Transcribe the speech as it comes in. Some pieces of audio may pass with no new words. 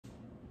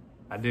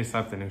I did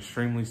something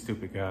extremely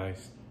stupid,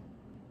 guys.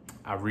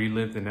 I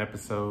relived an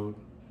episode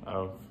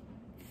of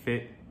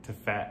Fit to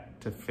Fat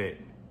to Fit.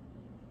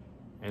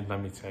 And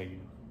let me tell you,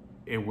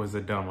 it was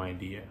a dumb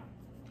idea.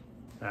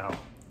 Now,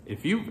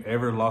 if you've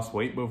ever lost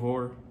weight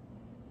before,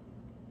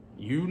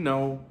 you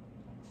know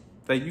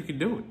that you can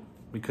do it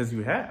because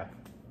you have.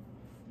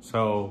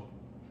 So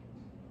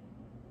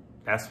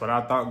that's what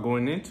I thought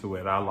going into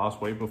it. I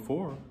lost weight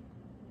before.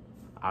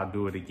 I'll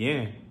do it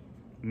again.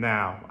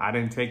 Now, I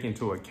didn't take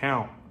into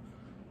account,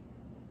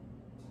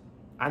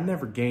 I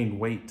never gained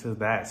weight to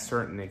that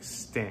certain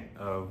extent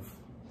of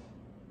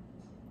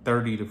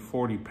 30 to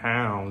 40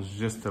 pounds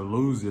just to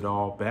lose it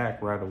all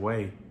back right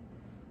away.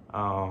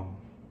 I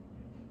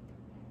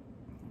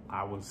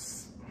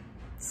was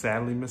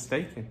sadly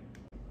mistaken.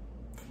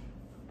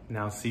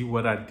 Now, see,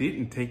 what I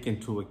didn't take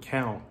into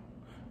account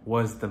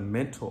was the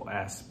mental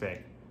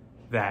aspect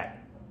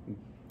that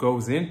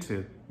goes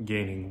into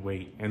gaining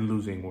weight and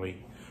losing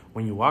weight.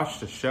 When you watch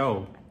the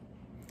show,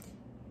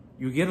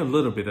 you get a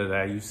little bit of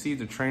that. You see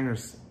the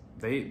trainers,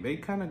 they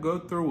kind of go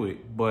through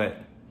it, but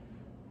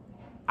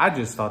I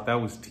just thought that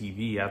was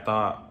TV. I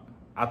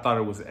thought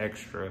it was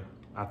extra.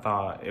 I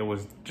thought it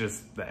was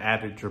just the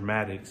added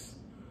dramatics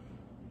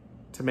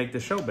to make the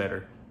show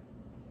better.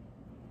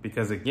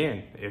 Because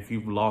again, if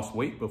you've lost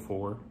weight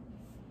before,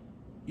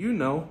 you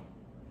know,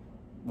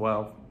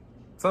 well,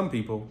 some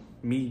people,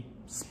 me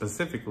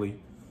specifically,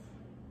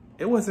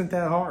 it wasn't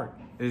that hard.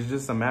 It's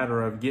just a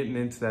matter of getting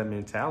into that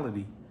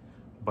mentality.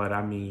 But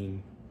I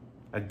mean,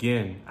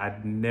 again,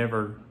 I'd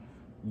never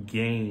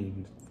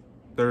gained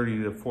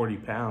 30 to 40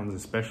 pounds,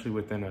 especially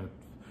within a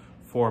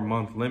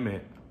 4-month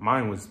limit.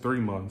 Mine was 3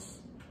 months.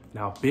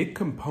 Now, big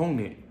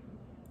component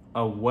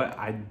of what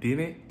I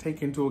didn't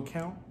take into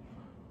account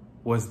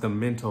was the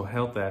mental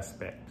health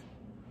aspect.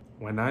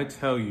 When I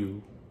tell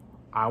you,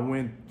 I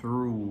went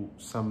through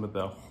some of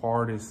the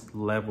hardest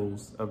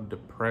levels of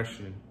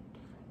depression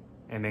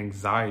and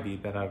anxiety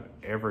that I've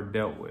ever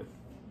dealt with.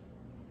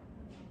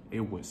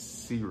 It was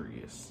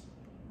serious.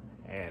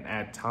 And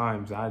at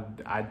times,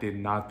 I did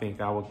not think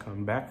I would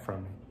come back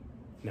from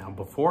it. Now,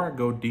 before I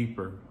go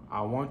deeper,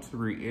 I want to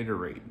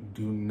reiterate,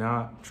 do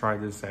not try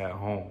this at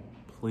home,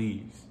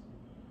 please.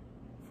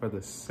 For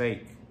the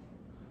sake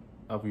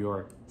of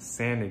your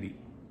sanity,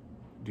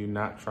 do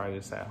not try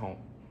this at home.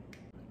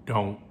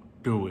 Don't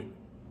do it.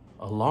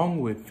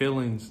 Along with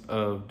feelings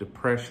of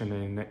depression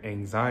and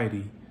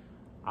anxiety,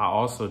 I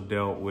also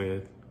dealt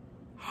with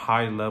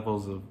high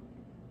levels of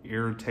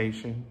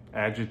irritation,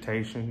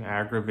 agitation,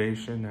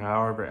 aggravation,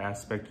 however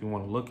aspect you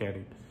want to look at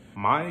it.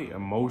 My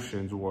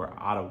emotions were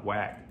out of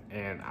whack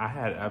and I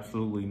had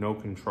absolutely no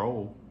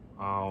control.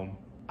 I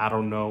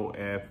don't know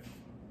if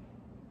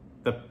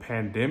the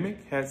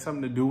pandemic had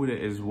something to do with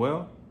it as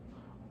well,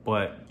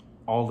 but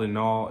all in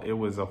all, it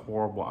was a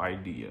horrible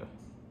idea.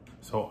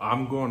 So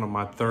I'm going on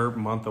my 3rd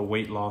month of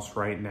weight loss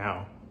right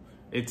now.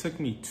 It took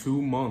me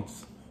 2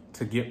 months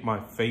to get my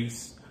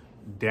face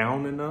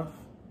down enough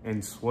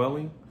and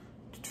swelling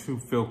to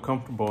feel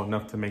comfortable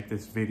enough to make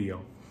this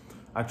video.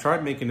 I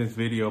tried making this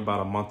video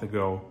about a month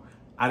ago.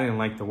 I didn't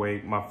like the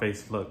way my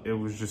face looked. It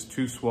was just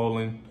too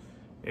swollen.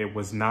 It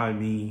was not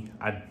me.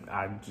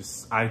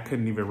 I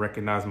couldn't even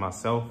recognize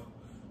myself.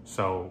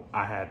 So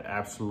I had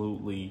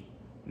absolutely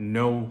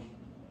no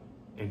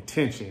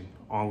intention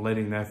on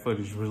letting that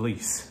footage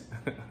release.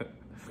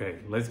 Okay,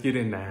 let's get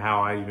into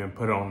how I even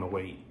put on the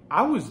weight.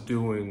 I was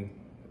doing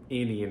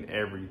any and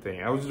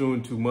everything. I was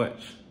doing too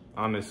much,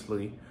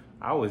 honestly.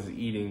 I was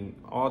eating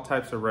all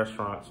types of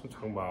restaurants. I'm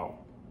talking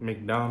about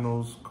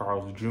McDonald's,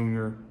 Carl's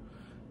Jr.,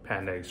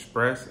 Panda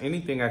Express,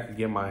 anything I could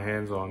get my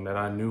hands on that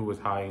I knew was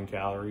high in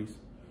calories.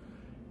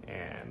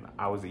 And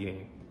I was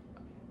eating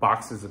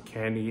boxes of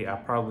candy. I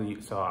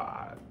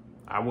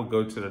would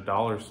go to the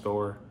dollar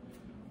store,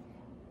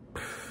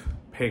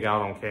 pig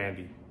out on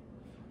candy.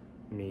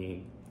 I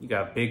mean, you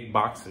got big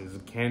boxes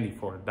of candy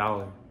for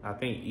 $1. I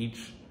think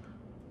each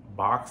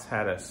box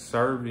had a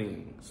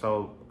serving.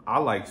 So I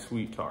like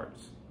sweet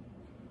tarts.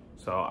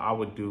 So I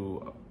would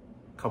do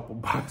a couple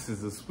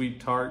boxes of sweet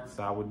tarts.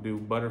 I would do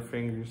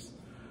Butterfingers.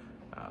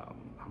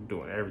 I'm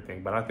doing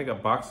everything, but I think a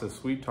box of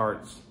sweet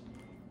tarts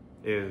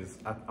is,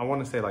 I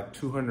want to say like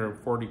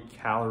 240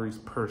 calories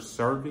per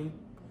serving.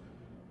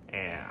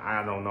 And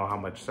I don't know how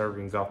much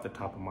servings off the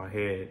top of my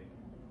head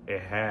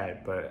it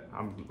had, but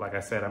like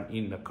I said, I'm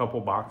eating a couple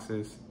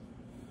boxes,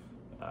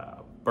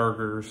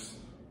 burgers,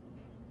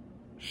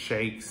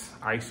 shakes,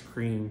 ice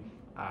cream,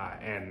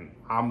 and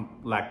I'm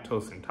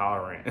lactose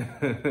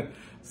intolerant.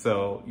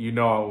 So, you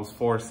know, I was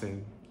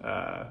forcing,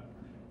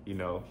 you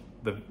know,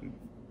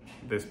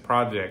 this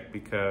project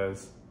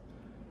because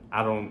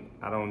I don't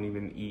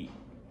even eat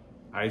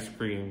ice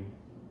cream,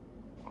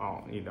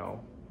 you know,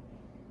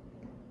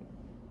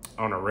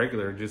 on a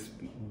regular, just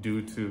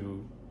due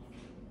to,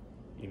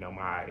 you know,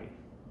 my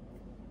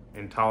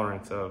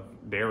intolerance of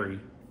dairy.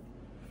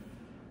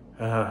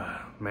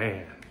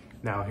 Man.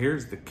 Now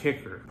here's the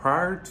kicker.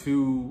 Prior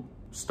to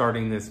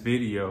starting this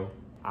video,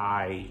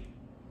 I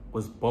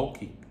was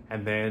bulky,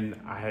 and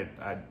then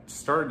I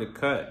started to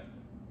cut,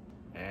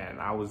 and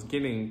I was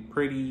getting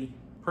pretty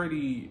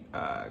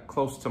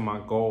close to my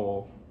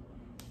goal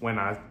when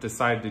I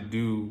decided to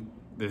do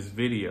this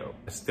video.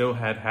 I still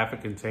had half a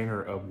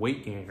container of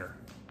weight gainer.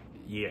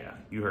 Yeah,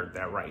 you heard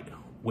that right,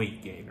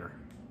 weight gainer.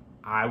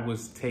 I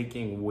was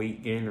taking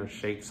weight gainer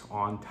shakes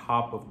on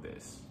top of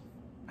this.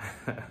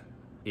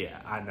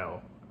 Yeah, I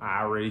know.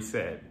 I already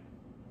said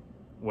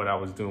what I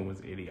was doing was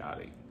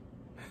idiotic.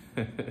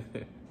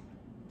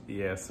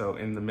 Yeah, so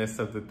in the midst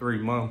of the 3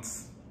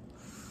 months,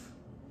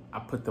 I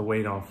put the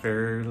weight on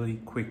fairly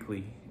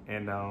quickly,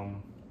 and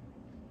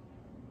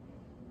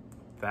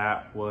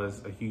that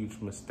was a huge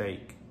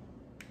mistake.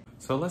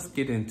 So let's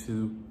get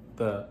into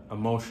the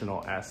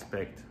emotional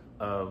aspect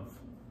of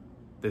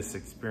this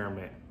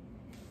experiment.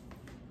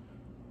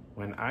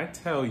 When I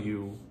tell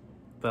you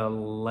the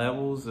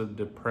levels of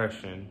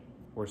depression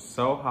were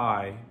so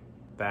high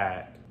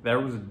that there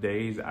was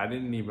days I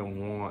didn't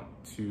even want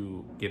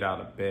to get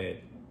out of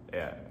bed.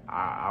 Yeah,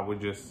 I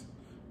would just,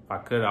 if I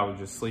could, I would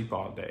just sleep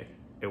all day.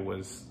 It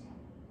was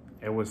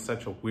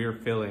such a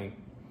weird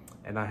feeling.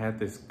 And I had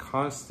this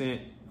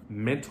constant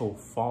mental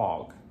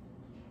fog.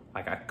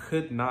 Like, I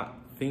could not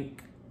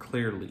think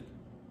clearly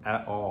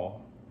at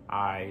all.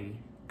 I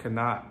could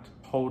not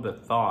hold a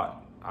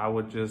thought. I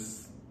would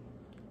just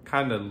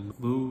kind of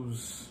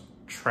lose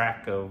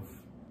track of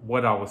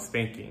what I was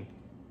thinking.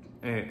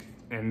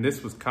 And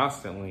this was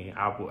constantly,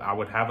 I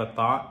would have a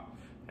thought,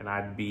 and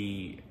I'd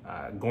be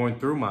going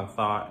through my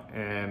thought,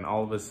 and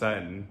all of a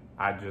sudden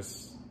I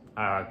just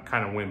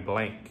kind of went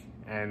blank.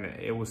 And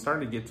it was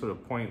starting to get to the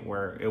point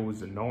where it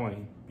was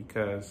annoying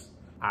because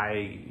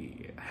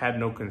I had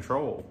no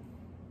control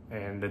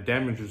and the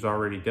damage was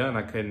already done.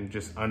 I couldn't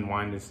just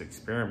unwind this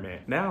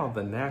experiment. Now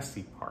the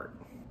nasty part,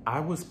 I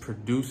was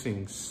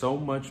producing so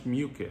much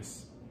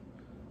mucus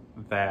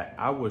that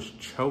I was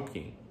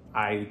choking.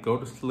 I go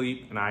to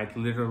sleep and I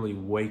literally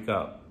wake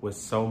up with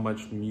so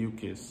much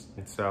mucus.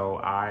 And so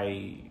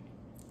I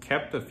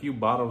kept a few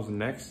bottles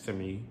next to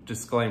me.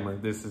 Disclaimer,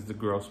 this is the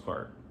gross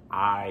part.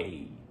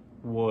 I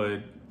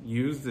would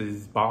use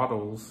these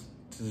bottles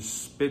to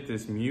spit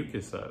this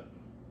mucus up.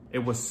 It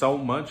was so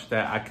much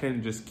that I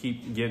couldn't just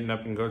keep getting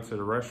up and go to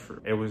the restroom.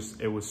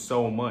 It was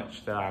so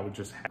much that I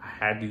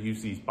had to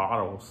use these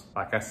bottles.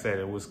 Like I said,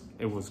 it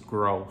was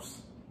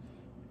gross.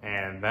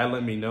 And that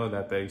let me know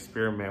that the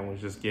experiment was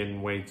just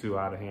getting way too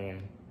out of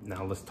hand.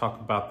 Now let's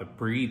talk about the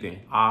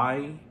breathing.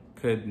 I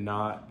could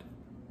not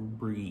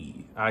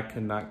breathe. I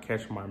could not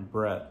catch my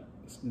breath.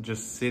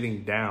 Just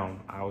sitting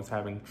down, I was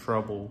having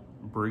trouble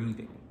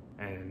breathing.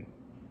 And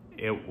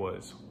it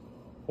was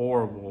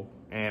horrible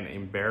and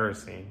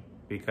embarrassing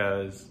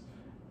because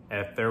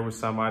if there was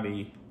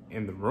somebody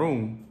in the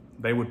room,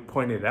 they would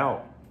point it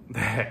out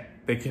that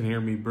they can hear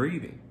me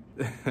breathing.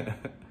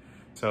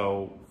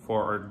 So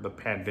for the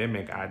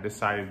pandemic, I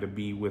decided to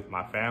be with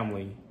my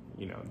family,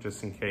 you know,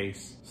 just in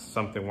case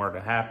something were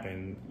to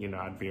happen, you know,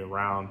 I'd be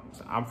around.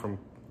 So I'm from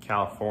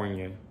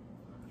California.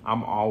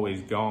 I'm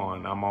always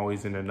gone. I'm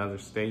always in another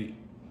state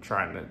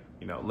trying to,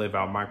 you know, live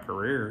out my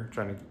career,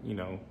 trying to, you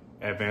know,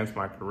 advance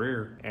my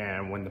career.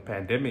 And when the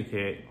pandemic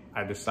hit,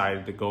 I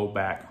decided to go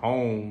back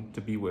home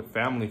to be with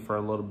family for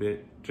a little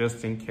bit,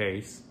 just in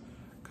case,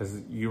 because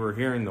you were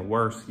hearing the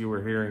worst. You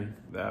were hearing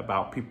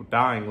about people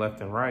dying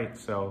left and right.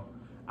 So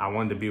I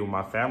wanted to be with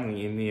my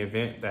family in the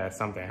event that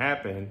something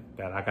happened,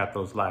 that I got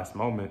those last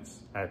moments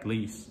at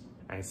least.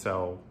 And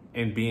so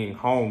in being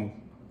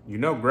home, you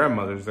know,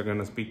 grandmothers are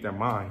gonna speak their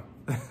mind.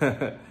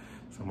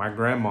 So my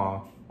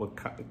grandma would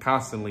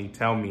constantly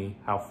tell me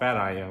how fat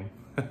I am.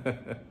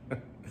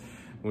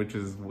 Which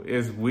is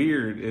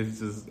weird.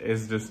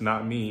 It's just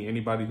not me.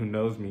 Anybody who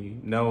knows me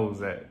knows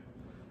that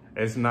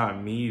it's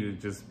not me to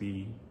just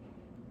be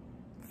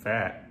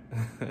fat.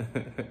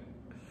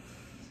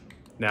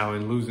 Now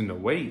in losing the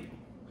weight,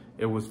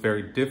 it was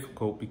very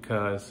difficult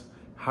because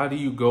how do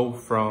you go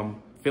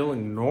from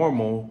feeling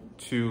normal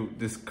to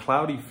this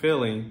cloudy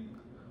feeling,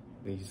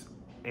 these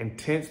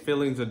intense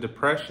feelings of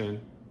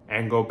depression,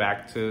 and go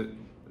back to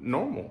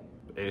normal?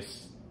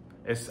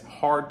 It's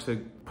hard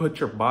to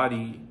put your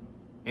body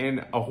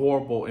in a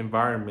horrible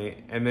environment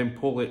and then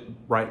pull it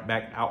right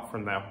back out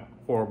from that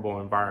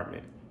horrible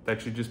environment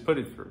that you just put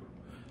it through.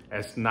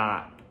 It's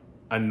not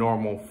a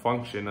normal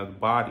function of the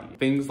body.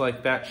 Things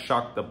like that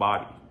shock the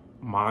body.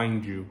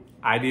 Mind you,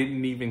 I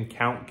didn't even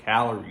count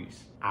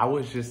calories. I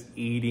was just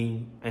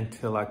eating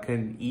until I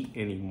couldn't eat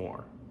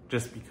anymore,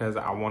 just because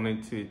I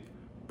wanted to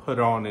put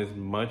on as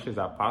much as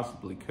I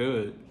possibly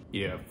could.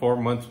 Yeah, 4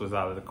 months was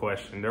out of the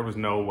question. There was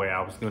no way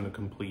I was gonna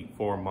complete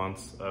 4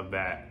 months of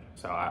that.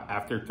 So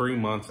after 3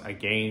 months, I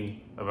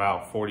gained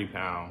about 40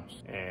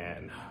 pounds.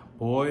 And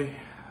boy,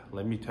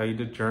 let me tell you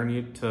the journey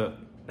it took.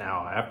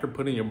 Now, after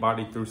putting your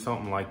body through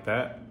something like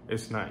that,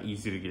 it's not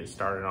easy to get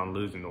started on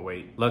losing the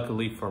weight.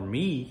 Luckily for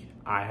me,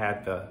 I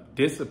had the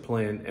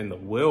discipline and the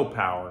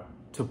willpower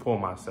to pull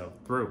myself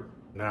through.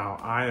 Now,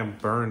 I am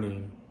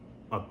burning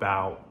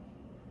about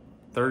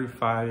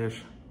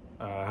 35-ish,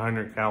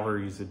 100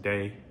 calories a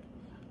day.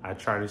 I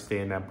try to stay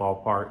in that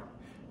ballpark.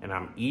 And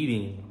I'm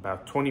eating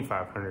about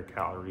 2,500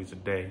 calories a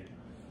day.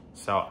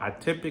 So I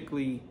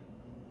typically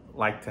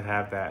like to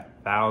have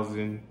that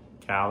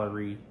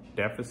 1,000-calorie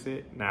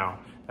deficit. Now,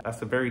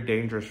 that's a very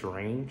dangerous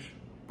range,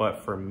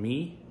 but for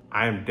me,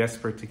 I am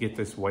desperate to get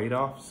this weight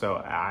off, so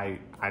I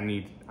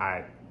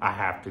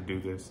have to do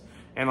this.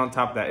 And on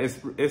top of that,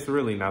 it's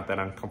really not that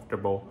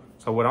uncomfortable.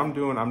 So what I'm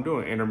doing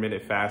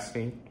intermittent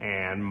fasting,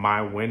 and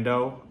my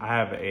window, I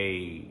have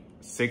a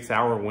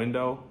 6-hour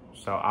window.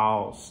 So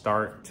I'll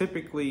start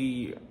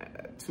typically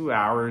 2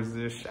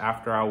 hours-ish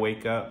after I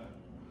wake up.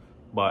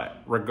 But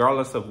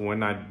regardless of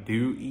when I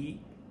do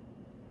eat,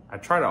 I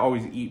try to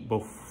always eat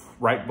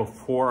right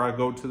before I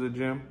go to the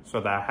gym so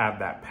that I have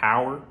that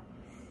power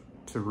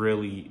to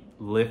really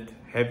lift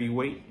heavy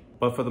weight.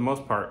 But for the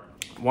most part,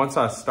 once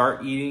I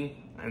start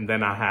eating, and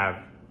then I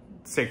have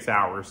 6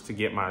 hours to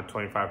get my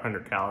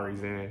 2,500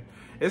 calories in,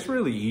 it's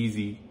really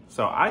easy.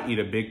 So I eat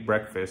a big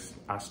breakfast.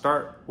 I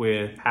start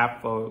with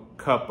half a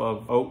cup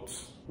of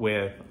oats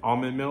with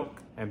almond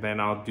milk, and then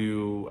I'll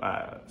do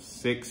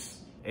 6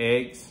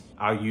 eggs.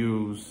 I'll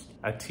use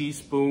a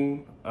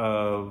teaspoon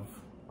of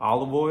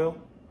olive oil,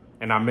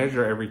 and I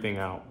measure everything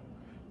out.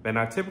 Then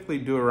I typically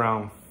do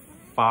around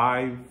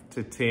 5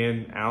 to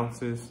 10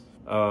 ounces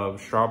of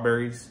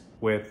strawberries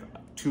with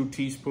 2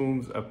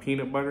 teaspoons of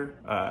peanut butter,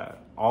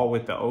 all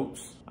with the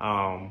oats.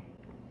 And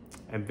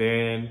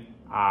then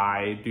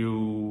I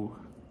do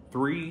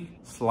 3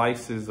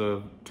 slices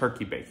of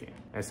turkey bacon.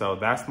 And so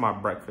that's my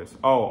breakfast.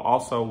 Oh,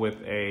 also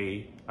with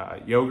a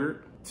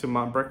yogurt to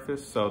my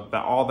breakfast. So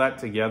all that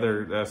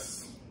together,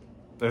 that's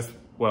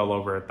well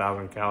over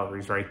 1,000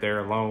 calories right there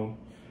alone.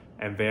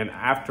 And then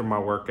after my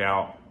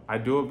workout, I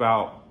do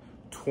about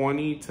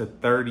 20 to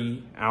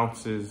 30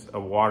 ounces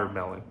of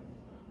watermelon.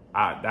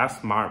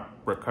 That's my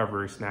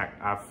recovery snack.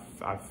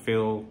 I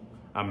feel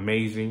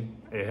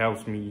amazing. It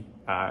helps me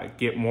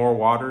get more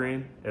water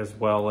in, as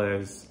well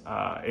as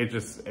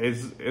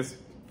it's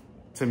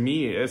to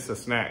me, it's a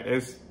snack.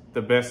 It's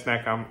the best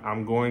snack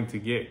I'm going to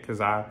get,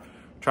 because I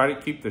try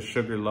to keep the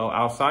sugar low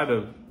outside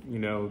of, you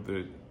know,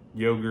 the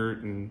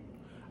yogurt, and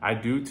I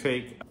do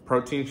take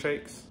protein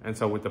shakes. And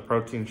so with the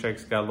protein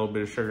shakes, got a little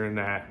bit of sugar in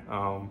that.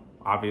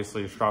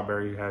 Obviously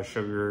strawberry has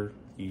sugar,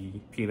 the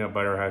peanut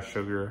butter has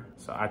sugar.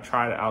 So I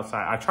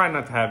try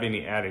not to have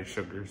any added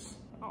sugars,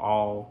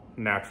 all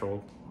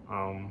natural.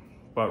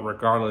 But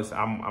regardless,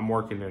 I'm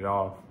working it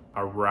off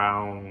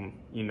around,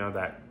 you know,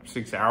 that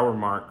 6-hour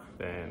mark,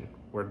 then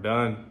we're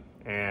done.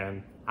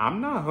 And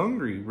I'm not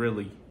hungry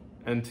really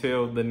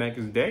until the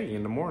next day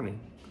in the morning.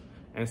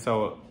 And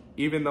so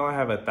even though I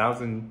have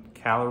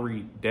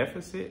 1,000-calorie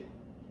deficit,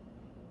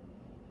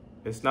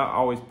 it's not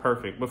always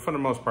perfect, but for the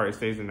most part, it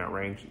stays in that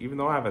range. Even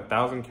though I have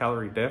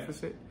 1,000-calorie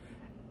deficit,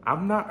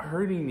 I'm not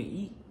hurting to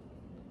eat.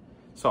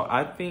 So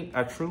I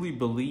truly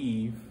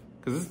believe,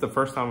 because this is the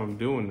first time I'm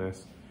doing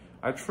this,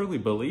 I truly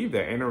believe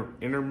that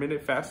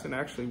intermittent fasting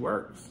actually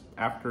works.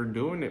 After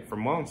doing it for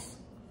months,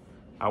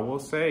 I will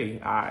say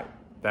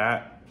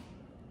that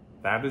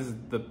is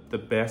the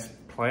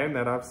best plan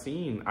that I've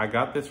seen. I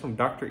got this from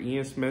Dr.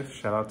 Ian Smith.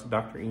 Shout out to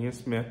Dr. Ian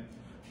Smith.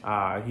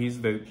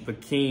 He's the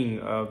king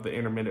of the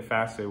intermittent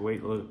fasting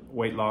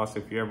weight loss.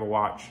 If you ever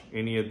watch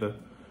any of the,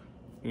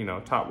 you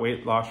know, top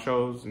weight loss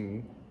shows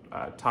and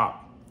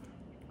top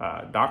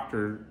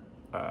doctor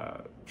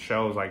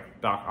shows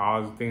like Doc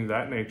Oz, things of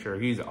that nature,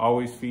 he's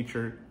always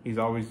featured. He's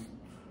always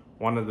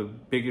one of the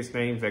biggest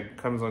names that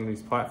comes on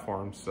these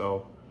platforms.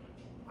 So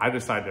I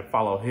decided to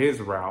follow his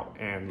route,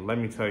 and let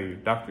me tell you,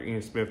 Dr.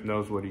 Ian Smith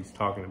knows what he's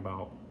talking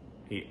about.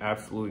 He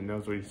absolutely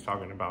knows what he's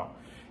talking about.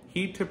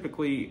 He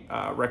typically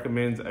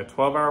recommends a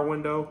 12-hour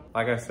window.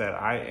 Like I said,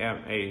 I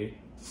am a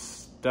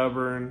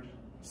stubborn,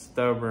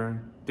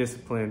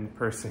 disciplined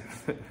person.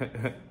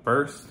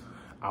 First,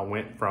 I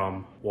went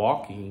from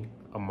walking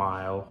a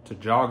mile to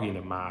jogging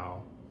a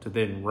mile to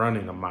then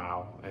running a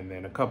mile, and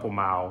then a couple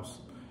miles,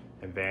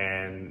 and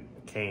then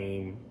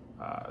came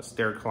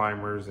stair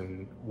climbers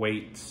and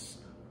weights.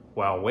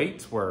 Well,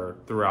 weights were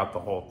throughout the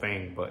whole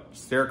thing, but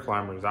stair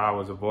climbers, I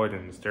was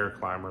avoiding the stair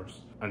climbers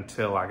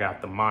until I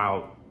got the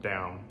mile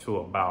down to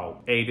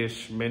about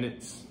 8-ish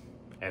minutes.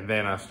 And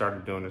then I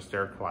started doing the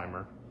stair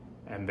climber.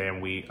 And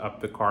then we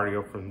upped the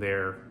cardio from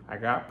there. I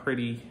got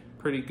pretty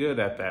good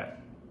at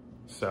that.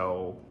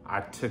 So I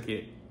took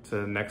it to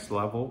the next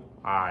level.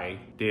 I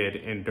did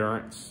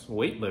endurance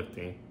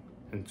weightlifting.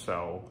 And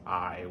so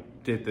I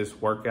did this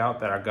workout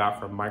that I got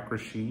from Mike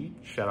Rashid.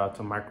 Shout out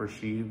to Mike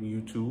Rashid,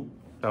 YouTube.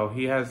 So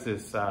he has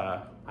this,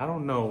 I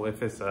don't know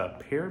if it's a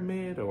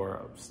pyramid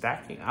or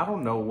stacking. I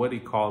don't know what he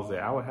calls it.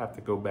 I would have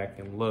to go back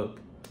and look.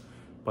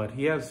 But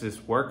he has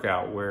this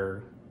workout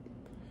where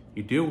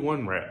you do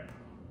 1 rep,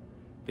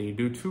 then you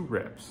do 2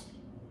 reps,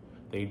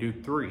 then you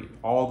do 3,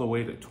 all the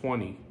way to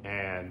 20.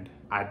 And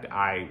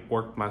I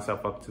worked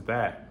myself up to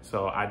that.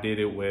 So I did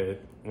it with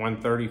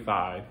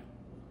 135.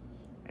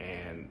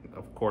 And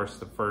of course,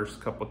 the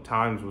first couple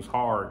times was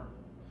hard.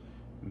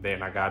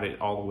 Then I got it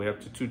all the way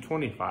up to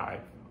 225.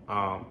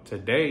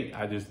 Today,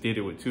 I just did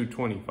it with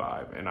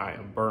 225 and I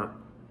am burnt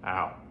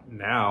out.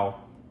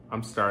 Now,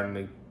 I'm starting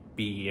to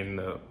be in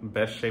the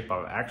best shape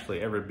I've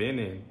actually ever been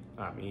in.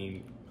 I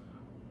mean,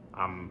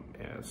 I'm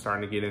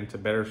starting to get into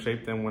better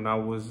shape than when I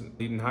was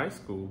in high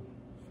school.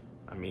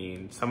 I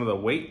mean, some of the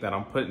weight that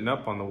I'm putting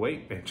up on the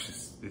weight bench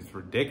is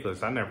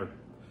ridiculous. I never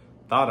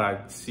thought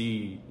I'd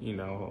see, you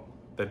know,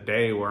 the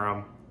day where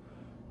I'm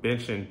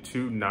benching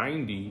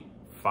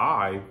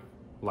 295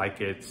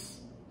 like it's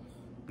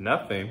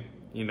nothing,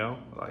 you know,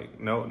 like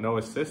no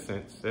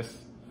assistance.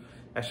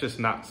 That's just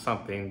not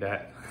something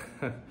that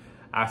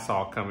I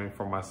saw coming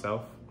for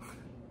myself.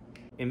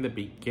 In the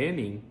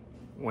beginning,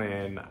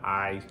 when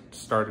I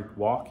started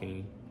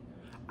walking,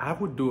 I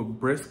would do a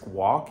brisk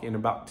walk. In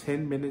about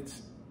 10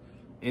 minutes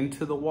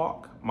into the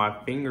walk,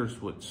 my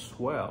fingers would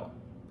swell.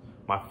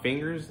 My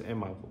fingers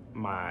and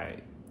my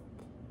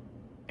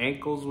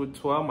ankles would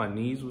swell, my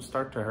knees would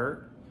start to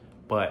hurt.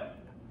 But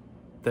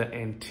the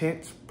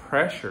intense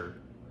pressure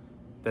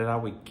that I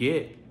would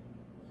get,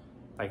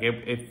 like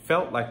it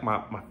felt like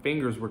my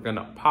fingers were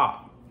gonna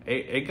pop.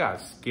 It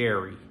got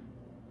scary.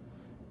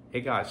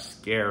 It got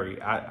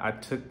scary. I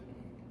took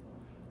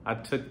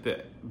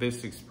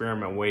this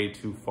experiment way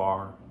too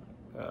far.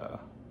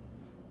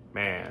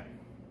 Man,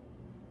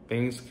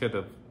 things could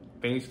have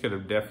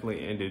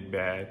definitely ended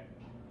bad.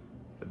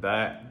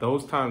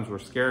 Those times were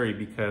scary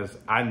because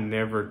I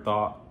never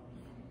thought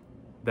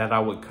that I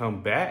would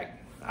come back.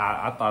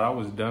 I thought I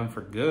was done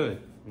for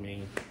good. I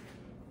mean,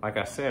 like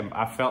I said,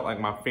 I felt like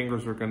my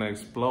fingers were gonna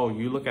explode.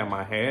 You look at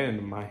my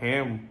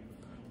hand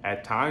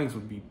at times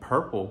would be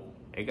purple.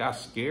 It got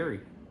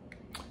scary.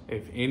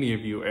 If any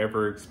of you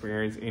ever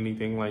experience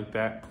anything like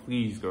that,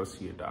 please go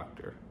see a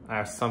doctor.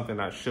 That's something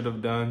I should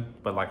have done,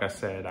 but like I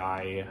said,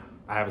 I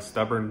have a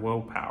stubborn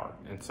willpower,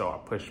 and so I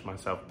pushed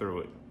myself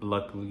through it.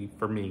 Luckily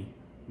for me,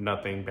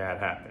 nothing bad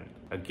happened.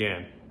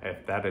 Again,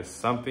 if that is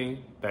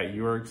something that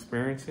you're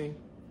experiencing,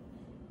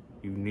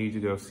 you need to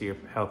go see a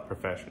health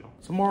professional.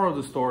 So moral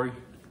of the story,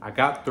 I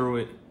got through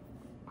it,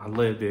 I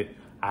lived it.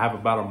 I have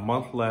about a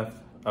month left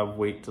of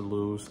weight to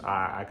lose.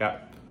 I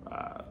got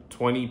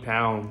 20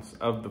 pounds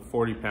of the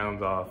 40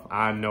 pounds off.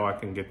 I know I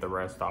can get the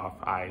rest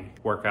off. I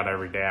work out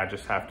every day. I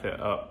just have to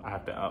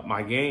up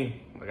my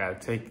game. I gotta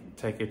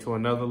take it to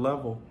another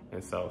level.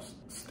 And so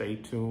stay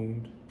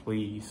tuned,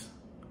 please.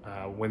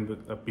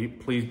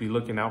 Please be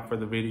looking out for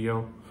the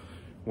video.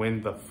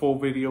 When the full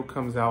video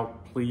comes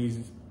out,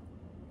 please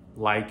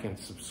like and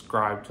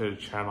subscribe to the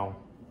channel.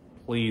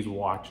 Please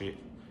watch it,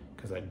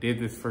 because I did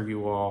this for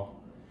you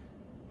all.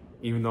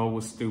 Even though it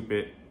was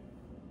stupid,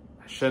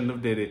 I shouldn't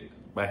have did it,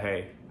 but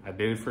hey, I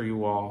did it for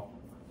you all.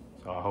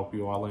 So I hope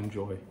you all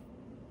enjoy.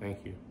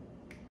 Thank you.